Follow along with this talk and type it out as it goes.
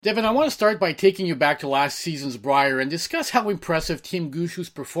Devin, I want to start by taking you back to last season's Brier and discuss how impressive Team Gushu's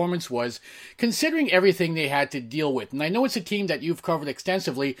performance was, considering everything they had to deal with. And I know it's a team that you've covered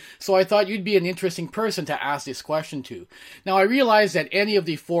extensively, so I thought you'd be an interesting person to ask this question to. Now, I realize that any of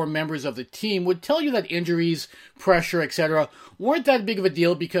the four members of the team would tell you that injuries, pressure, etc. weren't that big of a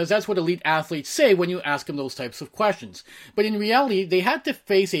deal because that's what elite athletes say when you ask them those types of questions. But in reality, they had to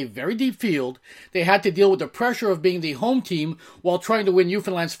face a very deep field, they had to deal with the pressure of being the home team while trying to win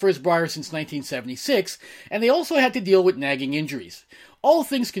Newfoundland's first Brier since 1976, and they also had to deal with nagging injuries. All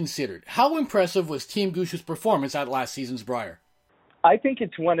things considered, how impressive was Team Gushu's performance at last season's Brier? I think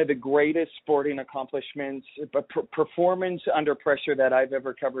it's one of the greatest sporting accomplishments, performance under pressure that I've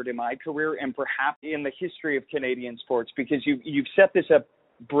ever covered in my career, and perhaps in the history of Canadian sports, because you've set this up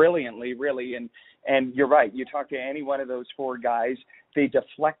brilliantly, really. And you're right. You talk to any one of those four guys, they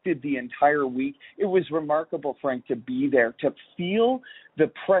deflected the entire week. It was remarkable, Frank, to be there, to feel the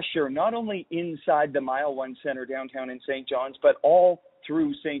pressure, not only inside the Mile One Center downtown in St. John's, but all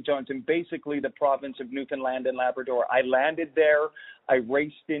through St. John's and basically the province of Newfoundland and Labrador. I landed there. I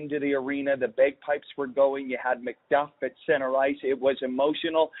raced into the arena. The bagpipes were going. You had McDuff at center ice. It was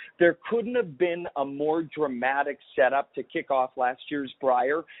emotional. There couldn't have been a more dramatic setup to kick off last year's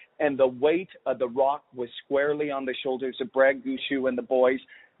Brier, and the weight of the rock was squarely on the shoulders of Brad Gushue and the boys.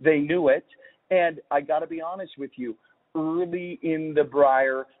 They knew it, and I got to be honest with you, early in the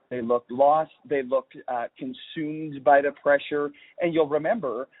Brier, they looked lost. They looked consumed by the pressure. And you'll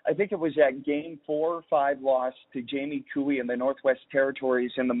remember, I think it was that game 4 or 5 loss to Jamie Cooey in the Northwest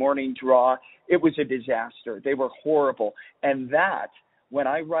Territories in the morning draw. It was a disaster. They were horrible. And that, when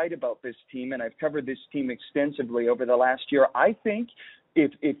I write about this team, and I've covered this team extensively over the last year, I think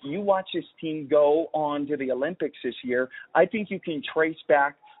if you watch this team go on to the Olympics this year, I think you can trace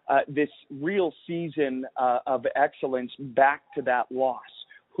back this real season of excellence back to that loss.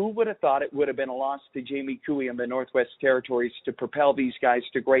 Who would have thought it would have been a loss to Jamie Cooey in the Northwest Territories to propel these guys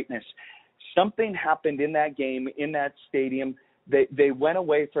to greatness? Something happened in that game, in that stadium. They went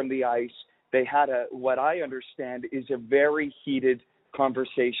away from the ice. They had what I understand is a very heated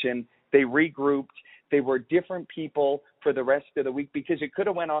conversation. They regrouped. They were different people for the rest of the week because it could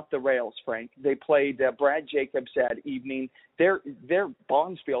have went off the rails, Frank. They played Brad Jacobs that evening. Their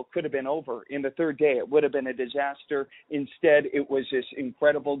Bondsfield could have been over in the third day. It would have been a disaster. Instead, it was this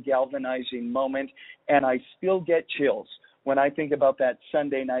incredible galvanizing moment, and I still get chills when I think about that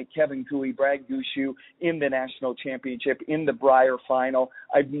Sunday night, Kevin Cooey, Brad Gushue in the national championship, in the Brier final.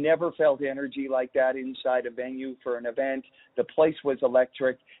 I've never felt energy like that inside a venue for an event. The place was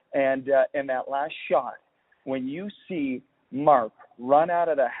electric. And that last shot, when you see Mark run out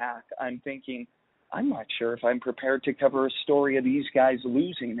of the hack, I'm thinking, I'm not sure if I'm prepared to cover a story of these guys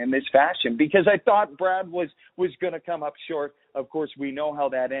losing in this fashion, because I thought Brad was going to come up short. Of course, we know how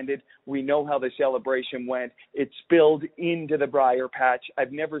that ended. We know how the celebration went. It spilled into the Brier patch.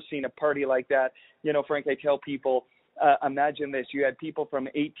 I've never seen a party like that. You know, Frank, I tell people, imagine this. You had people from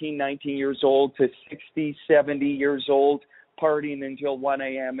 18, 19 years old to 60, 70 years old partying until 1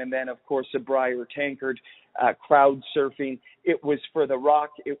 a.m. And then, of course, the Brier tankard, crowd surfing. It was for the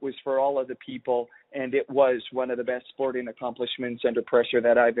Rock. It was for all of the people. And it was one of the best sporting accomplishments under pressure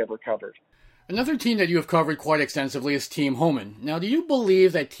that I've ever covered. Another team that you have covered quite extensively is Team Homan. Now, do you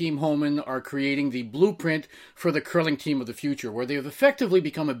believe that Team Homan are creating the blueprint for the curling team of the future, where they have effectively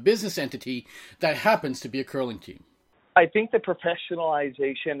become a business entity that happens to be a curling team? I think the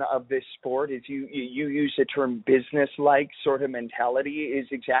professionalization of this sport, is you use the term business-like sort of mentality, is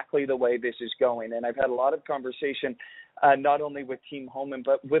exactly the way this is going. And I've had a lot of conversation not only with Team Homan,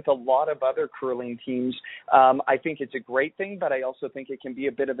 but with a lot of other curling teams. I think it's a great thing, but I also think it can be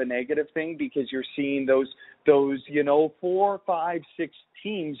a bit of a negative thing because you're seeing those 4, 5, 6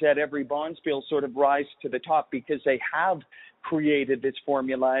 teams at every Bonspiel sort of rise to the top because they have created this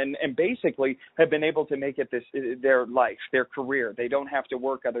formula and basically have been able to make it their life, their career. They don't have to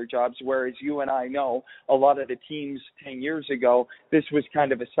work other jobs, whereas you and I know a lot of the teams 10 years ago, this was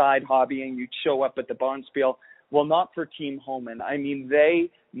kind of a side hobby and you'd show up at the Bonspiel. Well, not for Team Homan. I mean, they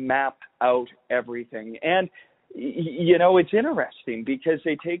map out everything. And, it's interesting because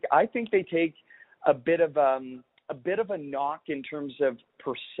I think they take a bit of a knock in terms of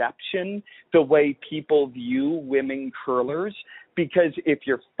perception, the way people view women curlers, because if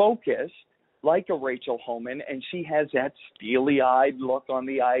you're focused, like a Rachel Homan, and she has that steely-eyed look on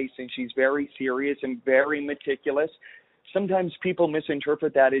the ice, and she's very serious and very meticulous, sometimes people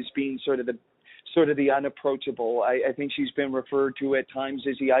misinterpret that as being sort of the sort of the unapproachable. I think she's been referred to at times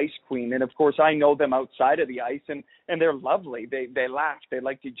as the ice queen. And of course, I know them outside of the ice, and they're lovely. They laugh. They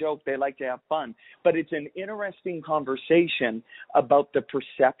like to joke. They like to have fun. But it's an interesting conversation about the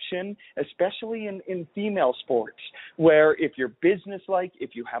perception, especially in female sports, where if you're businesslike,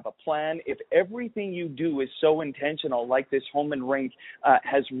 if you have a plan, if everything you do is so intentional, like this Homan rink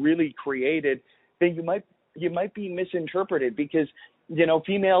has really created, then you might be misinterpreted, because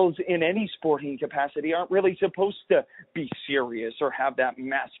females in any sporting capacity aren't really supposed to be serious or have that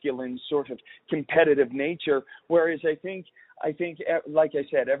masculine sort of competitive nature. Whereas I think, like I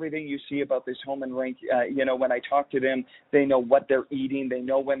said, everything you see about this Homan rink, when I talk to them, they know what they're eating, they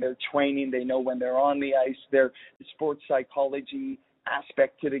know when they're training, they know when they're on the ice. Their sports psychology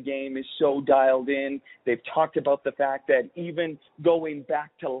aspect to the game is so dialed in. They've talked about the fact that even going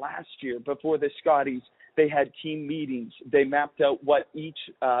back to last year, before the Scotties, they had team meetings. They mapped out what each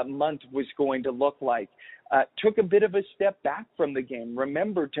month was going to look like. Took a bit of a step back from the game.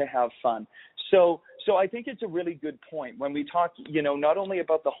 Remembered to have fun. So I think it's a really good point when we talk, not only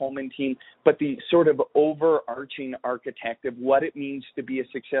about the Homan team, but the sort of overarching architect of what it means to be a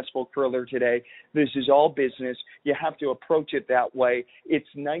successful curler today. This is all business. You have to approach it that way. It's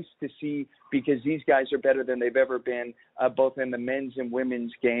nice to see, because these guys are better than they've ever been, both in the men's and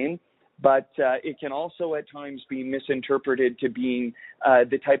women's game. But it can also at times be misinterpreted to being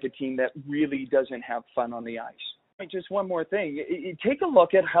the type of team that really doesn't have fun on the ice. Just one more thing. Take a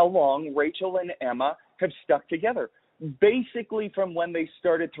look at how long Rachel and Emma have stuck together, basically from when they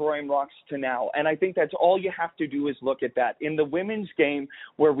started throwing rocks to now. And I think that's all you have to do is look at that. In the women's game,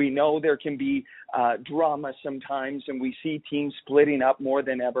 where we know there can be drama sometimes and we see teams splitting up more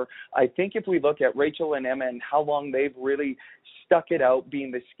than ever, I think if we look at Rachel and Emma and how long they've really stuck it out,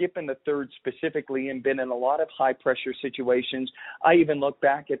 being the skip and the third specifically, and been in a lot of high-pressure situations. I even look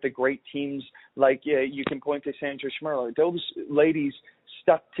back at the great teams like you can point to Sandra Schmirler. Those ladies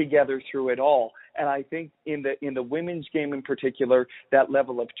stuck together through it all. And I think in the women's game in particular, that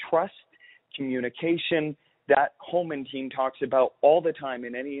level of trust, communication, that Homan team talks about all the time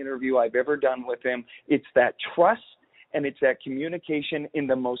in any interview I've ever done with them, it's that trust, and it's that communication in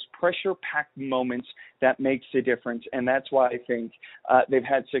the most pressure-packed moments that makes a difference. And that's why I think they've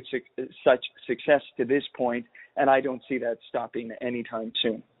had such success to this point, and I don't see that stopping anytime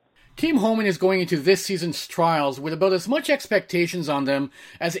soon. Team Homan is going into this season's trials with about as much expectations on them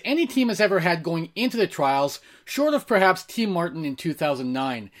as any team has ever had going into the trials, short of perhaps Team Martin in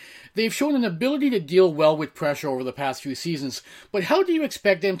 2009. They've shown an ability to deal well with pressure over the past few seasons, but how do you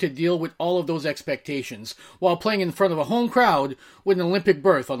expect them to deal with all of those expectations while playing in front of a home crowd with an Olympic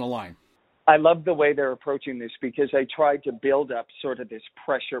berth on the line? I love the way they're approaching this, because I tried to build up sort of this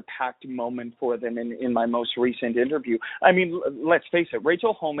pressure-packed moment for them in my most recent interview. I mean, let's face it,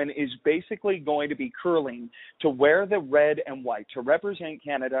 Rachel Homan is basically going to be curling to wear the red and white, to represent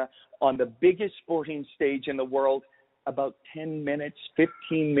Canada on the biggest sporting stage in the world, about 10 minutes,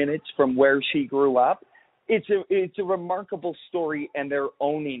 15 minutes from where she grew up. It's a remarkable story, and they're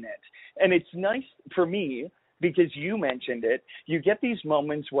owning it. And it's nice for me, because you mentioned it, you get these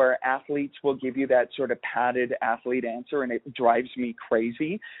moments where athletes will give you that sort of padded athlete answer, and it drives me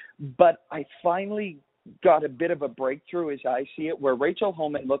crazy. But I finally got a bit of a breakthrough, as I see it, where Rachel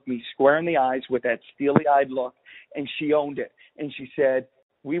Homan looked me square in the eyes with that steely-eyed look, and she owned it. And she said,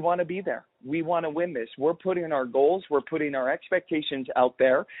 we want to be there. We want to win this. We're putting our goals, we're putting our expectations out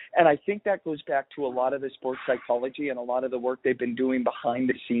there. And I think that goes back to a lot of the sports psychology and a lot of the work they've been doing behind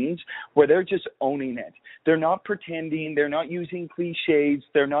the scenes, where they're just owning it. They're not pretending. They're not using cliches.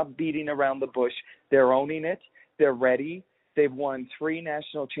 They're not beating around the bush. They're owning it. They're ready. They've won 3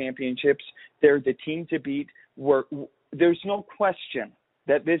 national championships. They're the team to beat. There's no question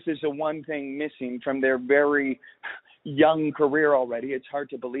that this is the one thing missing from their very young career already. It's hard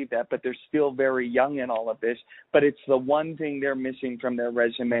to believe that, but they're still very young in all of this. But it's the one thing they're missing from their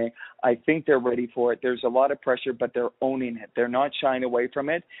resume. I think they're ready for it. There's a lot of pressure, but they're owning it. They're not shying away from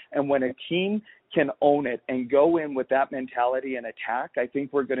it. And when a team can own it and go in with that mentality and attack, I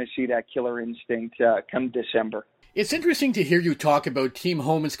think we're going to see that killer instinct come December. It's interesting to hear you talk about Team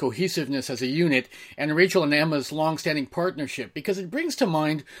Homan's cohesiveness as a unit and Rachel and Emma's long-standing partnership, because it brings to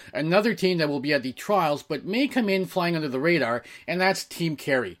mind another team that will be at the trials but may come in flying under the radar, and that's Team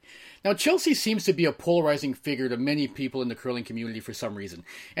Kerry. Now, Chelsea seems to be a polarizing figure to many people in the curling community for some reason,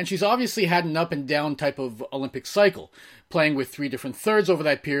 and she's obviously had an up and down type of Olympic cycle, playing with 3 different thirds over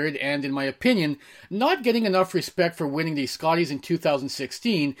that period, and in my opinion, not getting enough respect for winning the Scotties in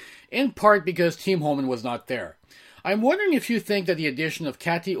 2016, in part because Team Homan was not there. I'm wondering if you think that the addition of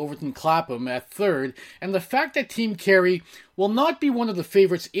Kathy Overton Clapham at third and the fact that Team Carey will not be one of the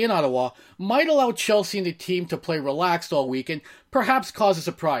favorites in Ottawa might allow Chelsea and the team to play relaxed all week and perhaps cause a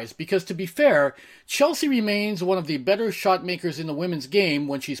surprise, because to be fair, Chelsea remains one of the better shot makers in the women's game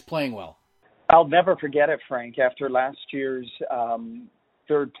when she's playing well. I'll never forget it, Frank. After last year's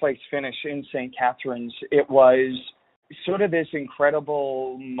third place finish in St. Catharines, it was sort of this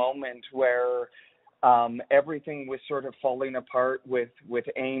incredible moment where everything was sort of falling apart with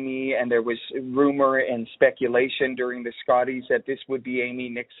Amy, and there was rumor and speculation during the Scotties that this would be Amy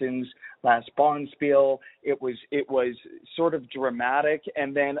Nixon's last Bonspiel. It was sort of dramatic,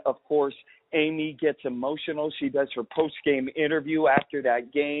 and then of course Amy gets emotional. She does her post-game interview after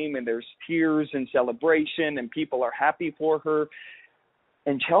that game, and there's tears and celebration, and people are happy for her.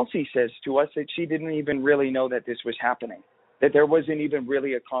 And Chelsea says to us that she didn't even really know that this was happening, that there wasn't even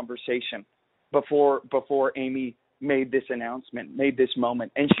really a conversation before Amy made this announcement, made this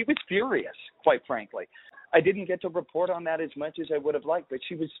moment. And she was furious, quite frankly. I didn't get to report on that as much as I would have liked, but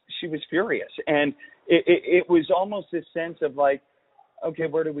she was furious. And it was almost this sense of like, okay,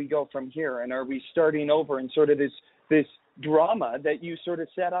 where do we go from here? And are we starting over? And sort of this drama that you sort of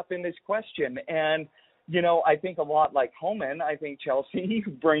set up in this question. And, you know, I think a lot like Homan, I think Chelsea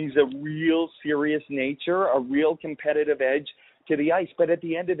brings a real serious nature, a real competitive edge to the ice. But at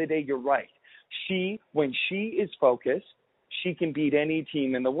the end of the day, you're right. When she is focused, she can beat any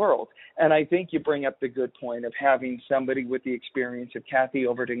team in the world. And I think you bring up the good point of having somebody with the experience of Kathy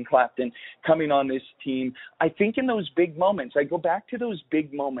Overton Clapham coming on this team. I think in those big moments, I go back to those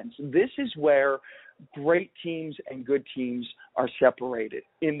big moments. This is where great teams and good teams are separated,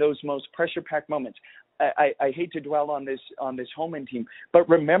 in those most pressure-packed moments. I hate to dwell on this Homan team, but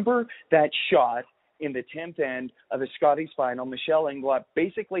remember that shot in the 10th end of the Scotties final. Michelle Englot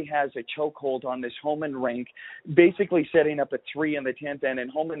basically has a chokehold on this Homan rink, basically setting up a 3 in the 10th end, and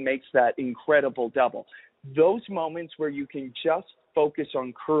Homan makes that incredible double. Those moments where you can just focus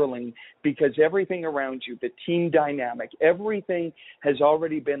on curling because everything around you, the team dynamic, everything has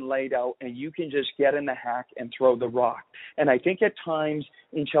already been laid out, and you can just get in the hack and throw the rock. And I think at times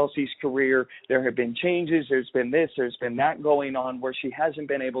in Chelsea's career, there have been changes, there's been this, there's been that going on where she hasn't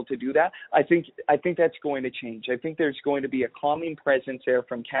been able to do that. I think that's going to change. I think there's going to be a calming presence there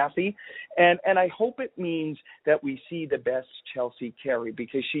from Kathy, and I hope it means that we see the best Chelsea Carey,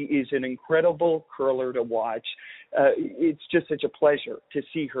 because she is an incredible curler to watch. It's just such a pleasure to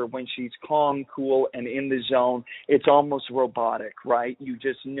see her when she's calm, cool, and in the zone. It's almost robotic, right? You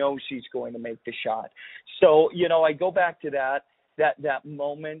just know she's going to make the shot. So, you know, I go back to that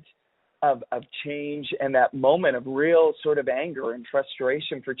moment of change and that moment of real sort of anger and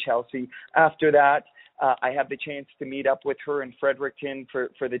frustration for Chelsea. After that, I had the chance to meet up with her in Fredericton for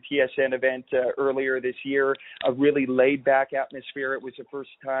the TSN event earlier this year, a really laid-back atmosphere. It was the first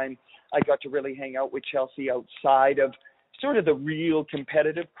time I got to really hang out with Chelsea outside of sort of the real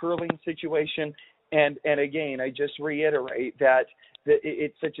competitive curling situation. And again, I just reiterate that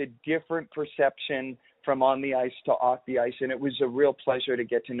it's such a different perception from on the ice to off the ice, and it was a real pleasure to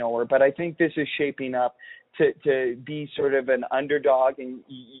get to know her. But I think this is shaping up to be sort of an underdog, and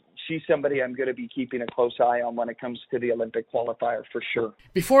she's somebody I'm going to be keeping a close eye on when it comes to the Olympic qualifier for sure.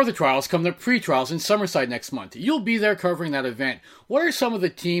 Before the trials come the pre-trials in Summerside next month. You'll be there covering that event. What are some of the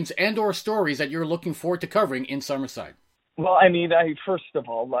teams and or stories that you're looking forward to covering in Summerside? Well, I mean, first of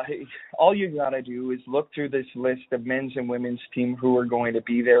all, all you got to do is look through this list of men's and women's team who are going to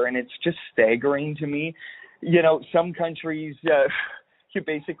be there, and it's just staggering to me. You know, some countries, you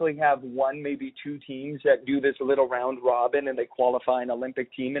basically have one, maybe two teams that do this little round robin and they qualify an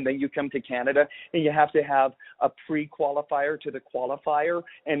Olympic team. And then you come to Canada and you have to have a pre-qualifier to the qualifier.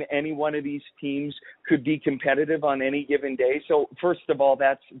 And any one of these teams could be competitive on any given day. So first of all,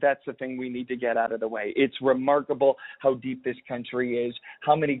 that's the thing we need to get out of the way. It's remarkable how deep this country is,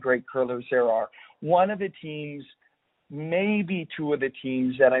 how many great curlers there are. One of the teams, maybe two of the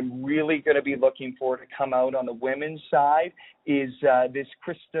teams that I'm really going to be looking for to come out on the women's side is this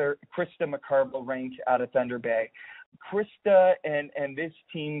Krista McCarville-Rink out of Thunder Bay. Krista and this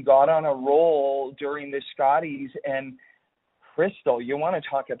team got on a roll during the Scotties, and Crystal, you want to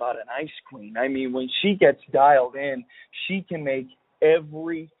talk about an ice queen. I mean, when she gets dialed in, she can make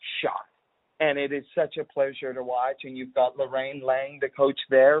every shot. And it is such a pleasure to watch. And you've got Lorraine Lang, the coach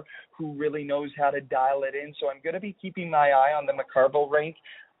there, who really knows how to dial it in. So I'm going to be keeping my eye on the McCarville rink.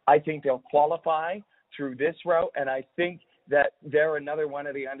 I think they'll qualify through this route. And I think that they're another one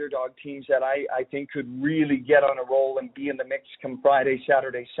of the underdog teams that I think could really get on a roll and be in the mix come Friday,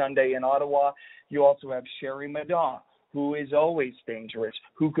 Saturday, Sunday in Ottawa. You also have Sherry Madon, who is always dangerous,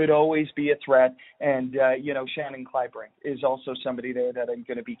 who could always be a threat. And, Shannon Clyburn is also somebody there that I'm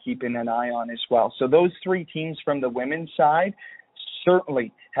going to be keeping an eye on as well. So those three teams from the women's side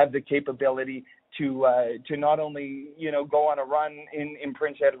certainly have the capability to not only, go on a run in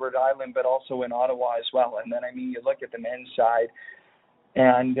Prince Edward Island, but also in Ottawa as well. And then, you look at the men's side,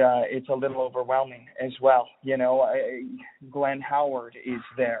 and it's a little overwhelming as well. Glenn Howard is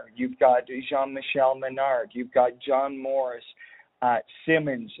there. You've got Jean-Michel Menard. You've got John Morris,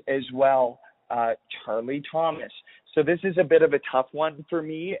 Simmons as well, Charlie Thomas. So this is a bit of a tough one for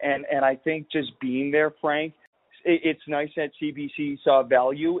me. And I think just being there, Frank, it's nice that CBC saw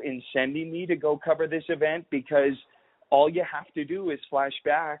value in sending me to go cover this event, because all you have to do is flash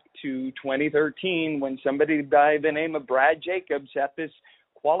back to 2013 when somebody by the name of Brad Jacobs at this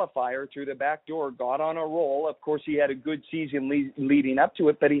qualifier through the back door got on a roll. Of course, he had a good season leading up to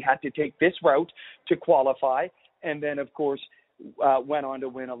it, but he had to take this route to qualify, and then, of course, went on to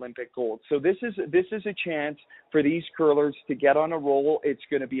win Olympic gold. So this is a chance for these curlers to get on a roll. It's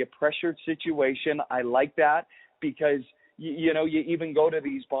going to be a pressured situation. I like that, because you even go to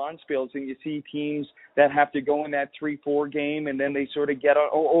these bonspiels and you see teams that have to go in that 3-4 game, and then they sort of get on,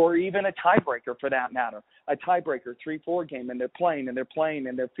 or even a tiebreaker for that matter, a tiebreaker 3-4 game, and they're playing and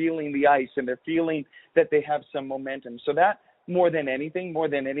they're feeling the ice, and they're feeling that they have some momentum. So that more than any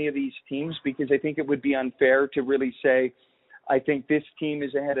of these teams, because I think it would be unfair to really say, I think this team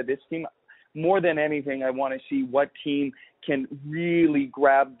is ahead of this team. More than anything, I want to see what team can really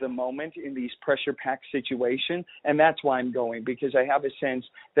grab the moment in these pressure-packed situations, and that's why I'm going, because I have a sense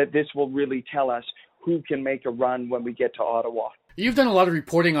that this will really tell us who can make a run when we get to Ottawa. You've done a lot of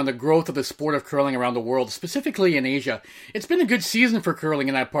reporting on the growth of the sport of curling around the world, specifically in Asia. It's been a good season for curling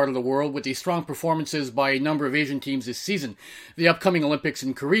in that part of the world, with the strong performances by a number of Asian teams this season, the upcoming Olympics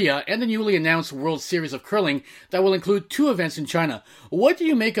in Korea, and the newly announced World Series of Curling that will include 2 events in China. What do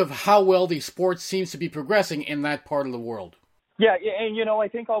you make of how well the sport seems to be progressing in that part of the world? Yeah, and I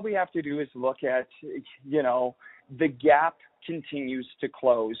think all we have to do is look at, the gap continues to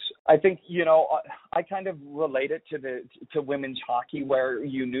close. I think, I kind of relate it to women's hockey, where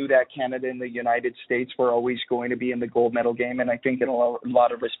you knew that Canada and the United States were always going to be in the gold medal game. And I think in a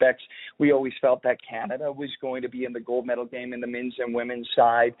lot of respects, we always felt that Canada was going to be in the gold medal game in the men's and women's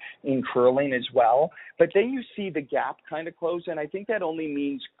side in curling as well. But then you see the gap kind of close, and I think that only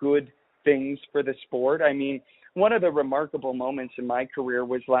means good things for the sport. I mean, one of the remarkable moments in my career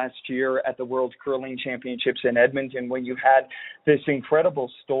was last year at the World Curling Championships in Edmonton, when you had this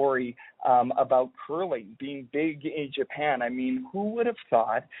incredible story about curling being big in Japan. I mean, who would have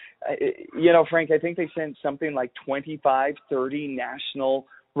thought? Frank, I think they sent something like 25, 30 national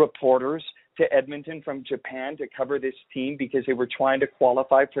reporters to Edmonton from Japan to cover this team, because they were trying to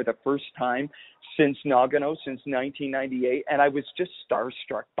qualify for the first time since Nagano, since 1998, and I was just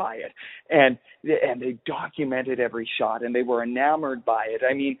starstruck by it. And they documented every shot, and they were enamored by it.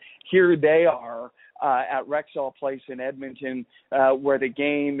 I mean, here they are at Rexall Place in Edmonton, where the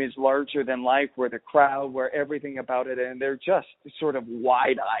game is larger than life, where the crowd, where everything about it, and they're just sort of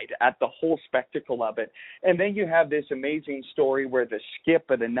wide-eyed at the whole spectacle of it. And then you have this amazing story where the skip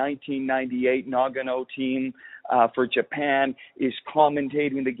of the 1998 Nagano team for Japan is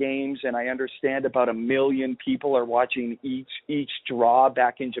commentating the games, and I understand about 1 million people are watching each draw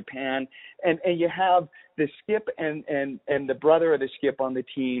back in Japan. And you have the skip and the brother of the skip on the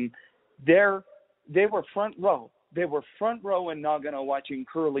team. They were front row. They were front row in Nagano watching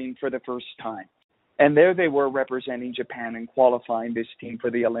curling for the first time. And there they were representing Japan and qualifying this team for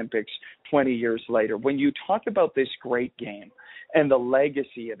the Olympics 20 years later. When you talk about this great game and the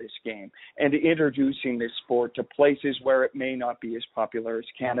legacy of this game and introducing this sport to places where it may not be as popular as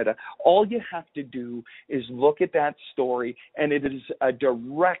Canada, all you have to do is look at that story, and it is a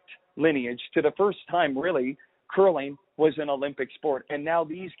direct lineage to the first time, really, curling was an Olympic sport. And now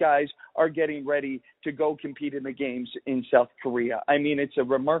these guys are getting ready to go compete in the games in South Korea. I mean, it's a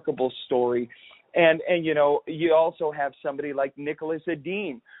remarkable story. And you also have somebody like Nicholas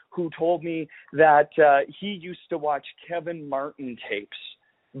Edin, who told me that he used to watch Kevin Martin tapes,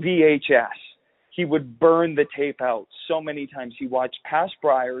 VHS. He would burn the tape out so many times. He watched past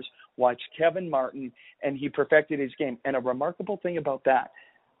Briers, watched Kevin Martin, and he perfected his game. And a remarkable thing about that,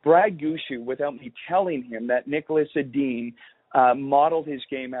 Brad Gushue, without me telling him that Nicholas Edin modeled his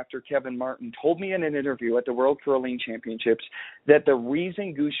game after Kevin Martin, told me in an interview at the World Curling Championships that the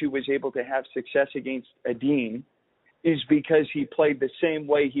reason Gushue was able to have success against Edin is because he played the same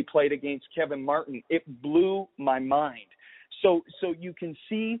way he played against Kevin Martin. It blew my mind. So you can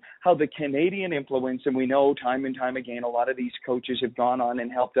see how the Canadian influence, and we know time and time again, a lot of these coaches have gone on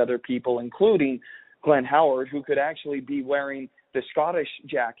and helped other people, including Glenn Howard, who could actually be wearing the Scottish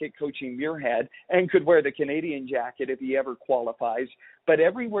jacket coaching Muirhead and could wear the Canadian jacket if he ever qualifies. But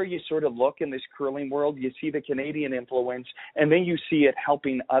everywhere you sort of look in this curling world, you see the Canadian influence, and then you see it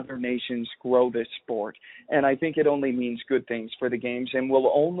helping other nations grow this sport. And I think it only means good things for the games and will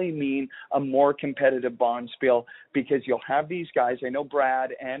only mean a more competitive bonspiel because you'll have these guys. I know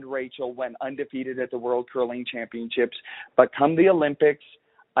Brad and Rachel went undefeated at the World Curling Championships, but come the Olympics,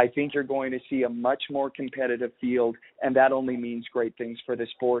 I think you're going to see a much more competitive field, and that only means great things for the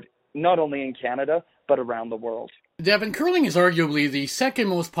sport, not only in Canada, but around the world. Devin, curling is arguably the second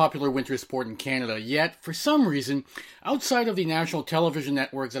most popular winter sport in Canada, yet, for some reason, outside of the national television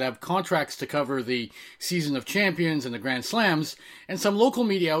networks that have contracts to cover the Season of Champions and the Grand Slams, and some local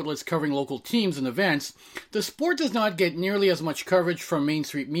media outlets covering local teams and events, the sport does not get nearly as much coverage from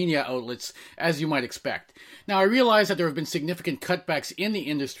mainstream media outlets as you might expect. Now, I realize that there have been significant cutbacks in the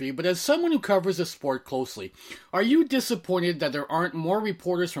industry, but as someone who covers the sport closely, are you disappointed that there aren't more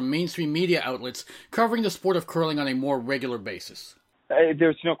reporters from mainstream media outlets covering the sport of curling on a more regular basis?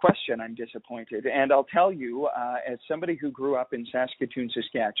 There's no question I'm disappointed. And I'll tell you, as somebody who grew up in Saskatoon,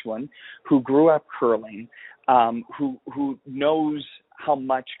 Saskatchewan, who grew up curling, who knows how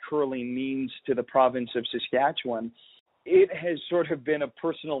much curling means to the province of Saskatchewan, it has sort of been a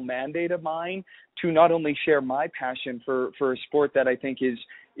personal mandate of mine to not only share my passion for a sport that I think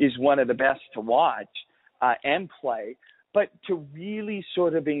is one of the best to watch and play, but to really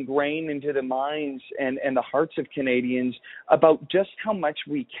sort of ingrain into the minds and the hearts of Canadians about just how much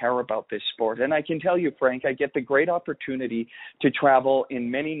we care about this sport. And I can tell you, Frank, I get the great opportunity to travel in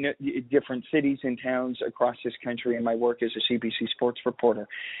many different cities and towns across this country in my work as a CBC sports reporter.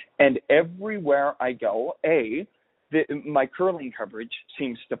 And everywhere I go, my curling coverage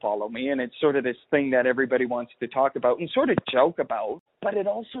seems to follow me, and it's sort of this thing that everybody wants to talk about and sort of joke about, but it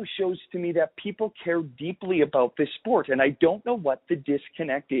also shows to me that people care deeply about this sport, and I don't know what the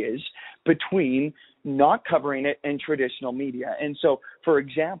disconnect is between not covering it and traditional media. And so, for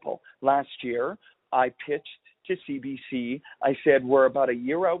example, last year, I pitched to CBC. I said, we're about a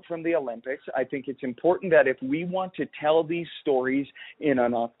year out from the Olympics. I think it's important that if we want to tell these stories in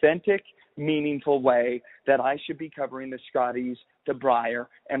an authentic, meaningful way, that I should be covering the Scotties, the Brier,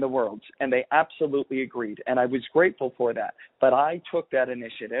 and the Worlds. And they absolutely agreed. And I was grateful for that. But I took that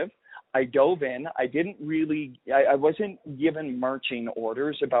initiative. I dove in. I wasn't given marching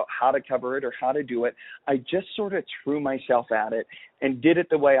orders about how to cover it or how to do it. I just sort of threw myself at it and did it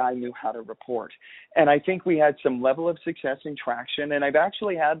the way I knew how to report. And I think we had some level of success and traction. And I've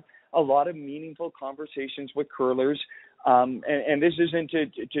actually had a lot of meaningful conversations with curlers. And this isn't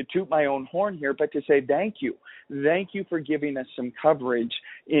to toot my own horn here, but to say thank you. Thank you for giving us some coverage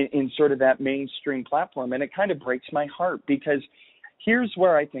in sort of that mainstream platform. And it kind of breaks my heart because here's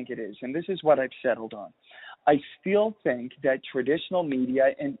where I think it is, and this is what I've settled on. I still think that traditional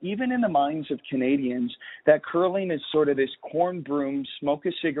media, and even in the minds of Canadians, that curling is sort of this corn broom, smoke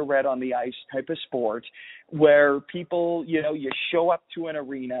a cigarette on the ice type of sport where people, you show up to an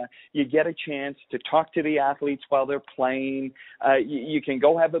arena, you get a chance to talk to the athletes while they're playing, you can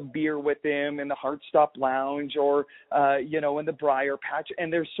go have a beer with them in the Heartstop Lounge or, in the Brier Patch,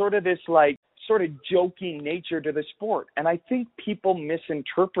 and there's sort of this sort of joking nature to the sport. And I think people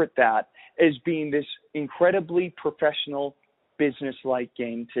misinterpret that as being this incredibly professional business-like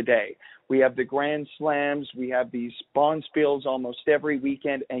game today. We have the Grand Slams, we have these bonspiels almost every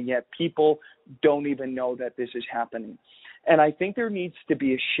weekend, and yet people don't even know that this is happening. And I think there needs to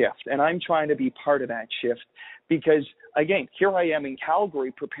be a shift, and I'm trying to be part of that shift because, again, here I am in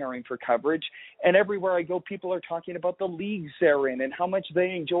Calgary preparing for coverage, and everywhere I go, people are talking about the leagues they're in and how much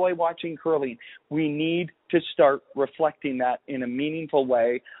they enjoy watching curling. We need to start reflecting that in a meaningful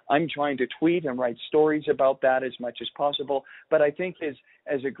way. I'm trying to tweet and write stories about that as much as possible, but I think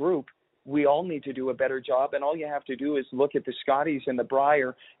as a group, we all need to do a better job, and all you have to do is look at the Scotties and the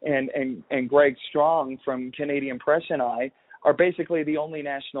Brier and Greg Strong from Canadian Press and I are basically the only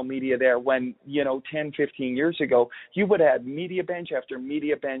national media there when, 10, 15 years ago, you would have media bench after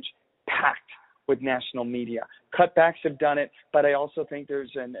media bench packed with national media. Cutbacks have done it, but I also think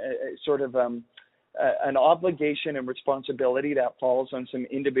there's an obligation and responsibility that falls on some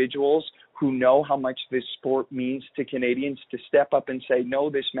individuals who know how much this sport means to Canadians to step up and say,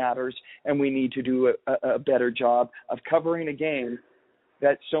 no, this matters, and we need to do a better job of covering a game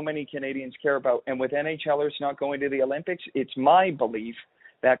that so many Canadians care about. And with NHLers not going to the Olympics, it's my belief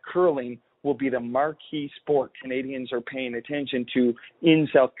that curling will be the marquee sport Canadians are paying attention to in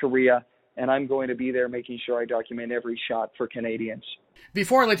South Korea and I'm going to be there making sure I document every shot for Canadians.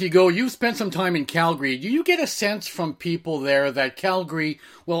 Before I let you go, you've spent some time in Calgary. Do you get a sense from people there that Calgary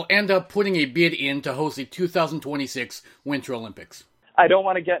will end up putting a bid in to host the 2026 Winter Olympics? I don't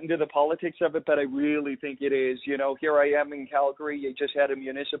want to get into the politics of it, but I really think it is. You know, here I am in Calgary. You just had a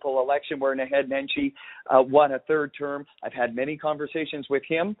municipal election where Naheed Nenshi won a third term. I've had many conversations with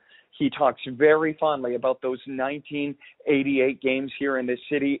him. He talks very fondly about those 1988 games here in this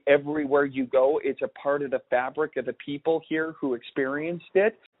city. Everywhere you go, it's a part of the fabric of the people here who experienced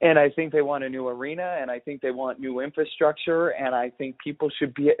it. And I think they want a new arena, and I think they want new infrastructure, and I think people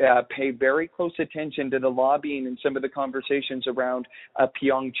should pay very close attention to the lobbying and some of the conversations around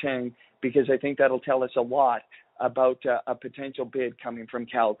Pyeongchang, because I think that'll tell us a lot about a potential bid coming from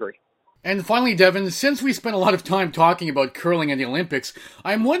Calgary. And finally, Devon, since we spent a lot of time talking about curling and the Olympics,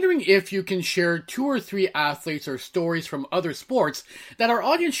 I'm wondering if you can share 2 or 3 athletes or stories from other sports that our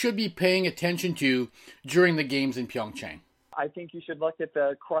audience should be paying attention to during the games in Pyeongchang. I think you should look at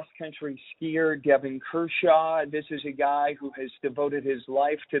the cross-country skier, Devin Kershaw. This is a guy who has devoted his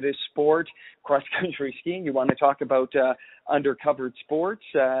life to this sport, cross-country skiing. You want to talk about undercovered sports?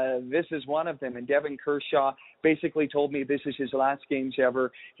 This is one of them. And Devin Kershaw basically told me this is his last games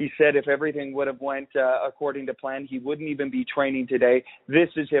ever. He said if everything would have went according to plan, he wouldn't even be training today. This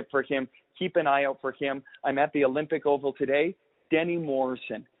is it for him. Keep an eye out for him. I'm at the Olympic Oval today. Denny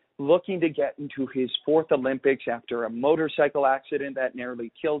Morrison, looking to get into his 4th Olympics after a motorcycle accident that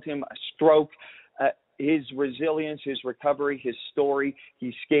nearly killed him, a stroke. His resilience, his recovery, his story.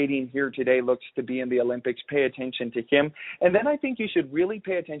 He's skating here today, looks to be in the Olympics. Pay attention to him. And then I think you should really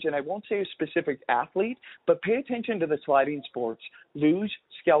pay attention. I won't say a specific athlete, but pay attention to the sliding sports. Luge,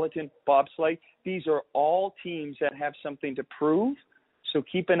 skeleton, bobsleigh. These are all teams that have something to prove. So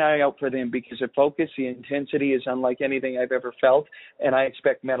keep an eye out for them, because the focus, the intensity is unlike anything I've ever felt, and I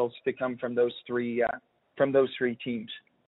expect medals to come from those three teams.